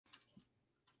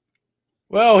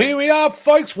Well, here we are,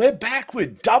 folks. We're back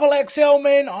with XXL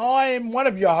Men. I am one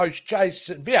of your hosts,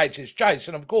 Jason, VHS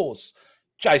Jason, of course,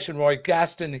 Jason Roy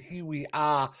Gaston. Here we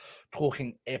are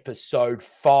talking episode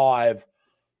 5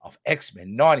 of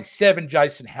X-Men 97.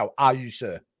 Jason, how are you,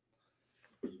 sir?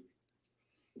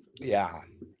 Yeah.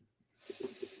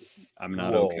 I'm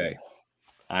not okay.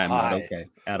 I am not okay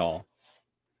at all.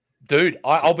 Dude,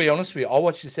 I'll be honest with you. I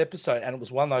watched this episode and it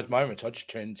was one of those moments I just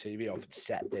turned the TV off and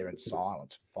sat there in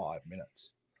silence for 5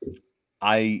 minutes.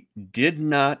 I did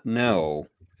not know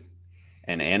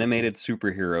an animated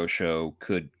superhero show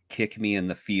could kick me in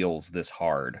the feels this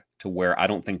hard to where I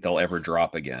don't think they'll ever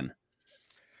drop again.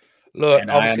 Look,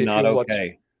 and I am not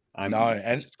okay.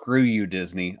 Screw you,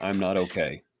 Disney. I'm not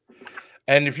okay.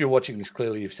 And if you're watching this,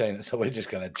 clearly you've seen it, so we're just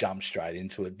going to jump straight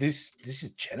into it. This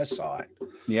is genocide.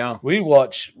 Yeah, we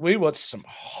watch some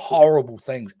horrible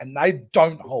things, and they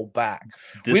don't hold back.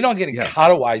 We're not getting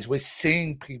cutaways. We're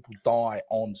seeing people die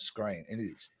on screen. It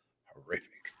is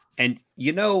horrific. And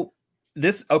you know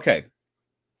this. Okay,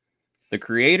 the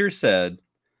creator said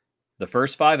the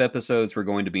first 5 episodes were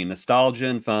going to be nostalgia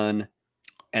and fun,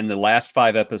 and the last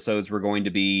 5 episodes were going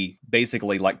to be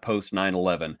basically like post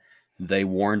 9/11. They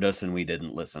warned us and we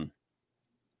didn't listen.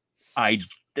 I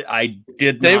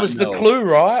did. There was the clue,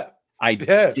 right? I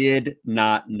did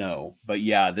not know. But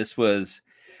yeah, this was,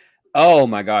 oh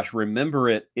my gosh. Remember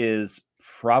It is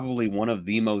probably one of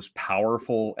the most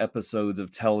powerful episodes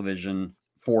of television,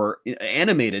 for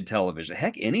animated television.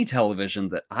 Heck, any television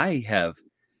that I have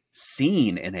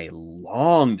seen in a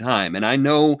long time. And I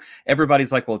know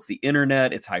everybody's like, well, it's the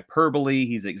internet. It's hyperbole.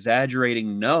 He's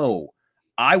exaggerating. No.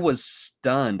 I was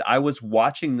stunned. I was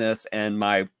watching this, and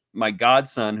my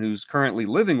godson, who's currently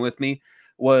living with me,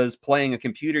 was playing a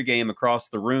computer game across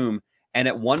the room. And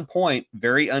at one point,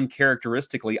 very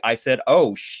uncharacteristically, I said,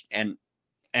 "Oh," and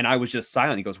I was just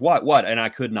silent. He goes, "What?" And I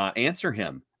could not answer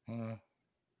him.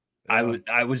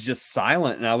 I was just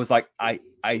silent, and I was like, I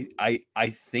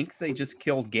think they just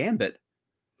killed Gambit."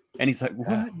 And he's like,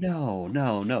 "What?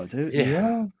 No, dude.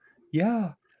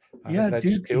 Yeah. Yeah,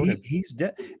 dude, he's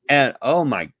dead." And oh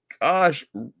my gosh,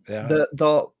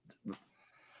 the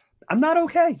I'm not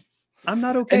okay. I'm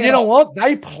not okay. And you know what?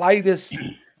 They played us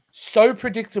so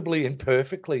predictably and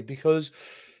perfectly, because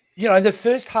you know the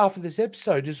first half of this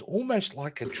episode is almost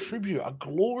like a tribute, a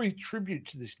glory tribute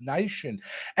to this nation,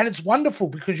 and it's wonderful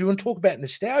because you want to talk about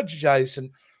nostalgia,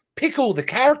 Jason. Pick all the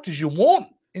characters you want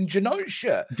in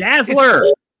Genoshia.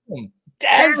 Dazzler.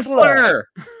 Dazzler,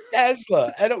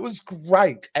 and it was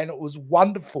great, and it was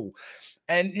wonderful.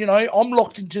 And you know, I'm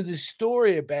locked into this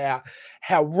story about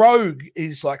how Rogue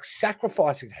is like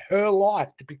sacrificing her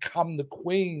life to become the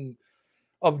queen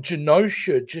of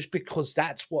Genoshia, just because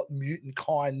that's what mutant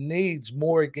kind needs,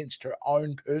 more against her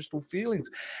own personal feelings.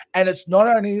 And it's not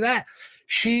only that,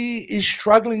 she is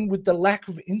struggling with the lack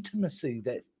of intimacy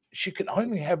that she can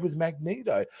only have with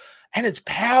Magneto, and it's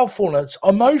powerful and it's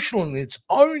emotional and its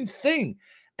own thing,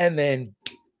 and then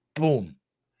boom,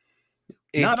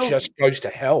 it just goes to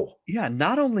hell. Yeah,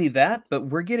 not only that, but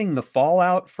we're getting the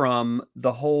fallout from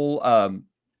the whole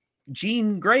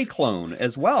Jean Grey clone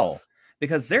as well,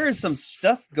 because there is some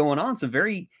stuff going on, some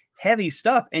very heavy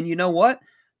stuff. And you know what?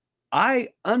 I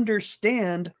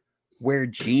understand where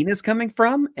Jean is coming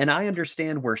from, and I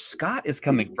understand where Scott is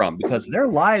coming from, because their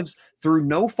lives, through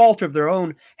no fault of their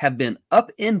own, have been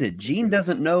upended. Jean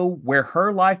doesn't know where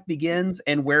her life begins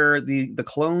and where the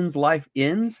clone's life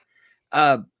ends.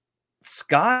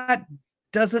 Scott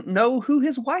doesn't know who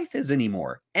his wife is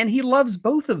anymore, and he loves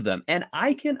both of them, and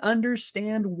I can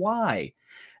understand why.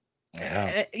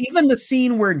 Yeah. Even the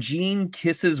scene where Jean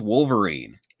kisses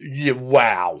Wolverine. Yeah,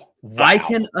 wow. I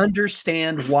can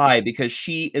understand why, because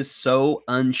she is so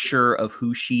unsure of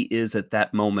who she is at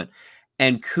that moment.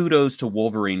 And kudos to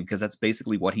Wolverine, because that's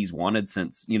basically what he's wanted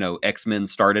since, you know, X-Men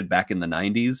started back in the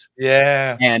 90s.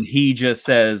 Yeah. And he just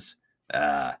says,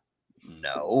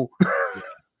 no.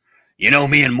 You know,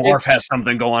 me and Morph has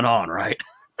something going on, right?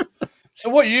 So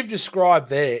what you've described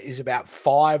there is about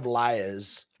 5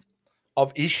 layers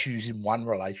of issues in one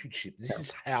relationship. This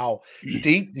is how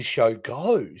deep the show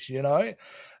goes, you know?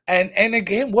 And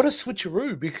again, what a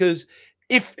switcheroo, because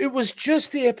if it was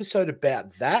just the episode about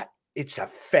that, it's a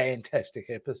fantastic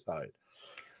episode.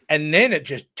 And then it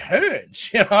just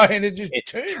turns, you know, and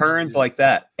it turns like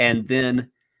that. And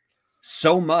then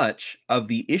so much of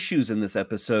the issues in this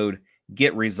episode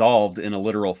get resolved in a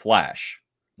literal flash,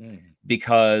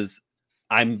 because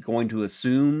I'm going to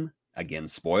assume, again,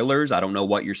 spoilers, I don't know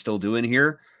what you're still doing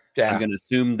here. I'm going to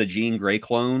assume the Jean Grey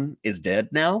clone is dead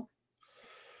now.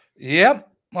 Yep.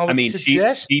 I mean, she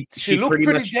looked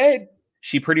pretty dead.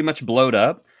 She pretty much blowed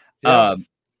up.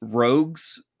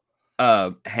 Rogue's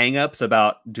hang-ups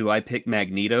about do I pick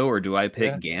Magneto or do I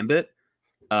pick Gambit,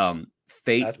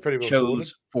 fate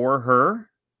chose for her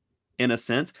in a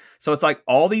sense. So it's like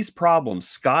all these problems,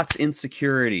 Scott's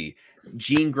insecurity,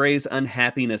 Jean Grey's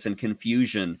unhappiness and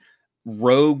confusion,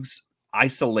 Rogue's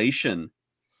isolation.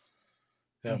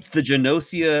 The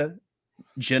Genoshia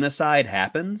genocide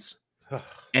happens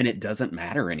and it doesn't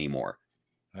matter anymore.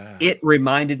 It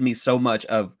reminded me so much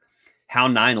of how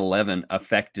 9/11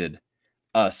 affected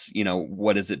us. You know,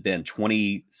 what has it been,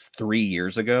 23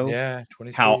 years ago? Yeah,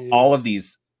 23 how years. All of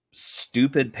these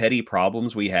stupid petty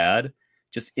problems we had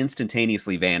just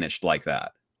instantaneously vanished like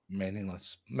that.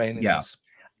 Meaningless. Yeah.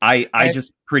 I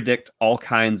just predict all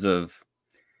kinds of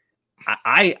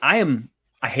I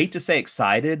hate to say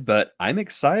excited, but I'm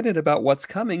excited about what's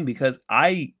coming because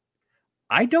I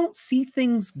don't see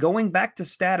things going back to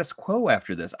status quo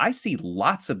after this. I see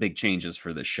lots of big changes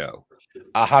for this show.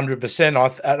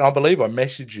 100%. And I believe I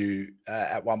messaged you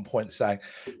at one point saying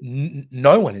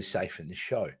no one is safe in this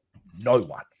show. No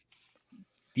one.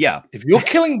 Yeah. If you're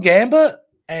killing Gambit,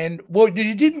 and well,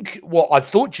 you didn't. Well, I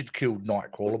thought you'd killed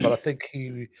Nightcrawler, but I think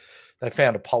they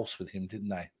found a pulse with him, didn't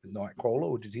they? With Nightcrawler,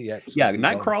 or did he actually? Yeah,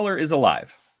 Nightcrawler is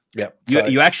alive. Yep.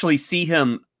 You actually see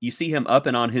him. You see him up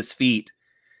and on his feet.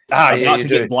 About to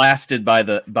get blasted by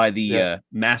the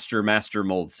master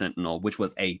mold sentinel, which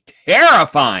was a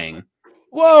terrifying.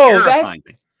 Whoa!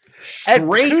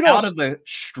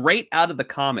 Straight out of the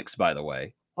comics, by the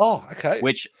way. Oh, okay.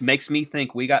 Which makes me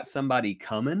think we got somebody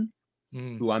coming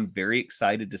who I'm very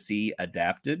excited to see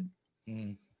adapted.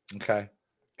 Okay.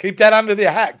 Keep that under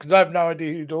the hat because I have no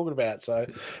idea who you're talking about. So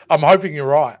I'm hoping you're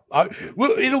right.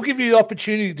 It'll give you the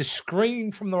opportunity to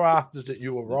scream from the rafters that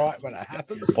you were right when it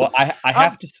happens. Well, I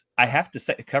have to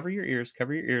say, cover your ears,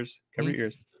 cover your ears.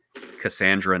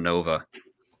 Cassandra Nova.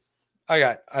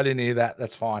 Okay, I didn't hear that.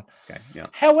 That's fine. Okay, yeah.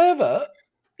 However,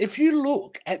 if you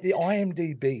look at the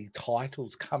IMDb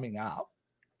titles coming up,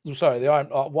 sorry,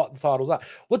 what the titles are.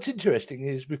 What's interesting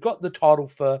is we've got the title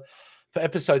for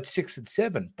episode 6 and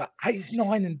 7, but 8,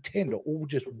 9, and 10 are all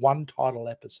just one title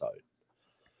episode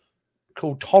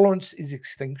called Tolerance is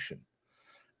Extinction.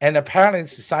 And apparently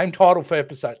it's the same title for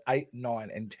episode 8, 9,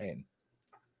 and 10.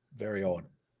 Very odd.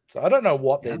 So I don't know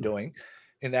what they're doing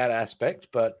in that aspect,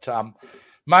 but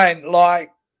man,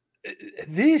 like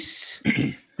this,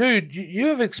 dude, you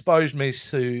have exposed me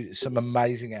to some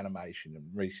amazing animation in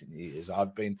recent years.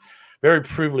 I've been very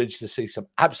privileged to see some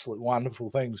absolutely wonderful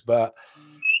things, but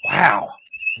wow,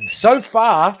 so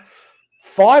far,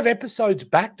 5 episodes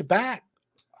back to back.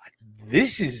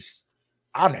 This is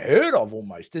unheard of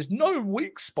almost. There's no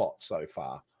weak spot so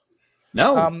far.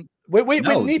 No.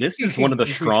 This is one of the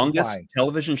strongest complain.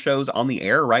 Television shows on the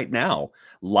air right now,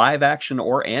 live action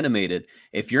or animated.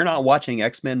 If you're not watching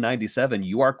X-Men 97,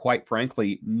 you are quite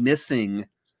frankly missing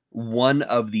one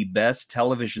of the best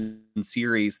television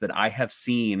series that I have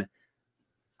seen.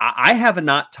 I have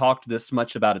not talked this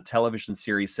much about a television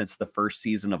series since the first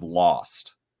season of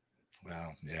Lost.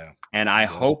 Wow, yeah. And I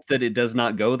hope that it does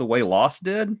not go the way Lost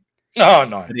did. Oh,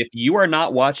 no. But if you are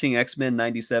not watching X-Men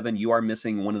 97, you are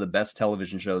missing one of the best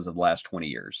television shows of the last 20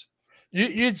 years.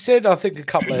 You'd said, I think, a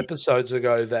couple of episodes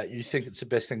ago that you think it's the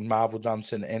best thing Marvel done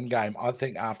since Endgame. I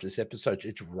think after this episode,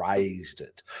 it's raised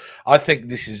it. I think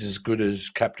this is as good as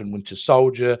Captain Winter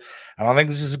Soldier, and I think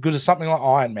this is as good as something like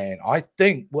Iron Man. I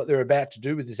think what they're about to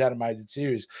do with this animated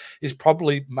series is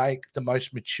probably make the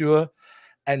most mature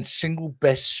and single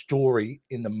best story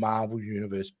in the Marvel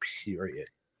Universe, period.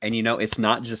 And, you know, it's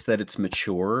not just that it's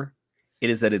mature. It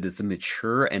is that it is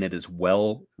mature and it is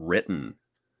well written.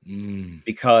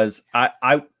 Because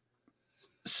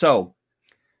so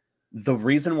the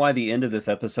reason why the end of this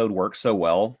episode works so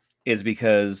well is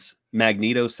because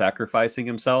Magneto sacrificing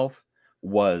himself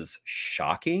was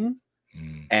shocking.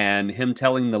 And him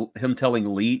telling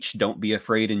Leech, "Don't be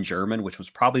afraid" in German, which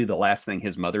was probably the last thing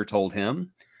his mother told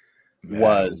him,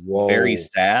 was very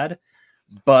sad.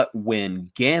 But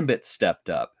when Gambit stepped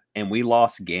up and we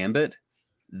lost Gambit,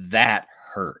 that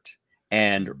hurt.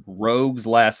 And Rogue's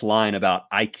last line about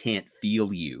 "I can't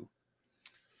feel you."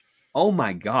 Oh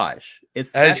my gosh!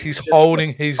 It's as he's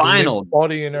holding his final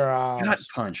body in her arms. Gut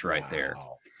punch right there.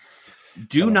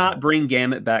 Do not bring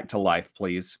Gambit back to life,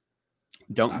 please.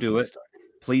 Don't do it.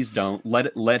 Please don't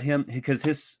let him, because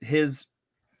his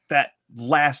that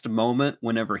last moment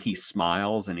whenever he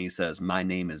smiles and he says, "My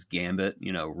name is Gambit,"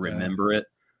 you know, remember it.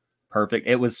 Perfect.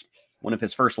 It was one of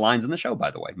his first lines in the show,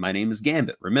 by the way. "My name is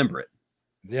Gambit. Remember it."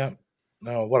 Yeah.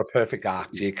 No, what a perfect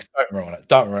arc, Jake. Don't ruin it.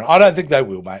 Don't ruin it. I don't think they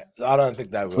will, mate. I don't think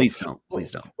they will. Please don't.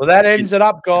 Please don't. Well, that ends it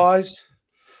up, guys.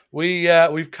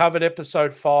 We've covered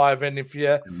episode 5, and if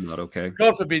you not okay,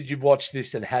 God forbid you've watched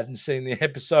this and hadn't seen the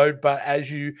episode, but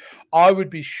I would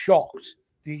be shocked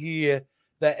to hear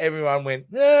that everyone went,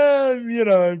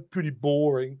 pretty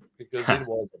boring, because it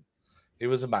wasn't. It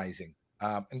was amazing.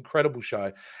 Incredible show.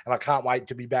 And I can't wait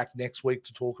to be back next week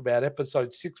to talk about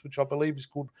episode 6, which I believe is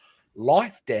called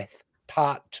Life Death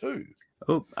Part 2.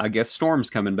 Oh, I guess Storm's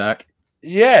coming back.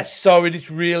 Yes, so it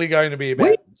is really going to be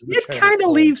about. We kind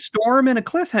of leave Storm in a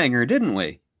cliffhanger, didn't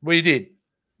we? We did.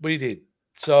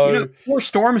 So poor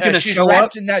Storm's going to show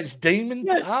up in those demon.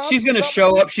 Yeah, she's going to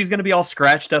show up. She's going to be all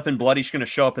scratched up and bloody. She's going to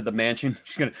show up at the mansion.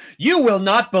 You will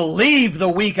not believe the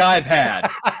week I've had.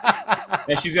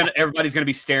 And everybody's going to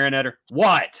be staring at her.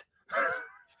 What?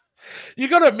 You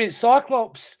got to admit,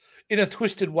 Cyclops, in a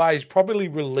twisted way, is probably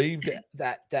relieved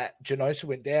that Genoshia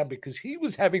went down, because he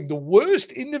was having the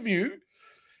worst interview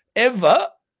ever.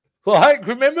 Like,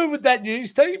 remember with that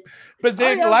news team? But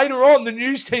then later on, the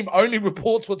news team only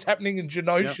reports what's happening in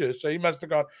Genoshia. Yep. So he must have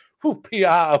gone,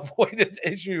 PR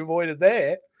issue avoided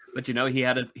there. But he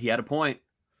had a point.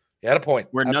 He had a point.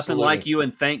 We're nothing like you,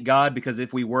 and thank God, because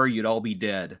if we were, you'd all be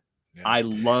dead. Yeah. I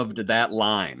loved that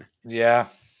line. Yeah.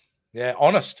 Yeah.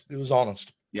 Honest. It was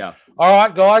honest. Yeah. All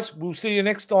right, guys. We'll see you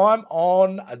next time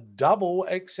on a Double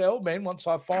XL Men, once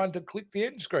I find to click the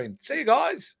end screen. See you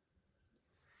guys.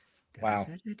 Wow.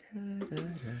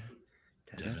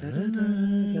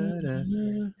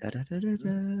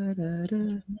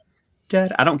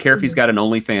 Dad, I don't care if he's got an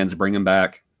OnlyFans, bring him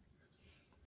back.